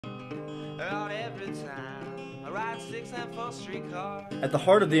At the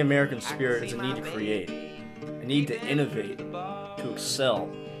heart of the American spirit is a need to create, a need to innovate, to excel.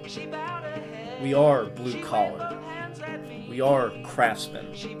 We are blue collar. We are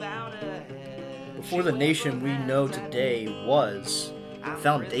craftsmen. Before the nation we know today was, the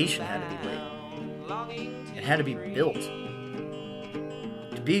foundation had to be laid. It had to be built.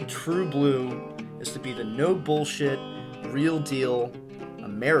 To be true blue is to be the no bullshit, real deal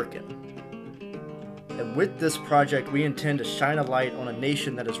American. And with this project, we intend to shine a light on a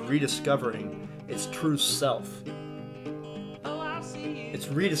nation that is rediscovering its true self. It's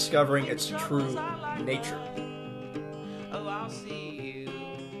rediscovering its true nature.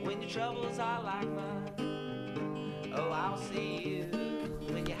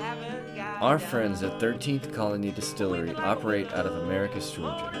 Our friends at 13th Colony Distillery operate out of Americus,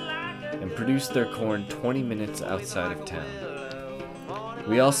 Georgia, and produce their corn 20 minutes outside of town.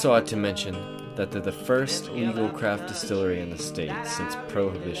 We also ought to mention that they're the first legal craft distillery in the state since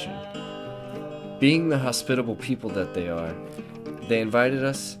Prohibition. Being the hospitable people that they are, they invited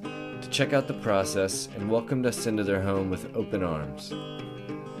us to check out the process and welcomed us into their home with open arms.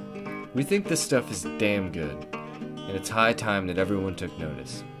 We think this stuff is damn good, and it's high time that everyone took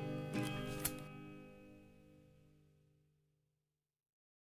notice.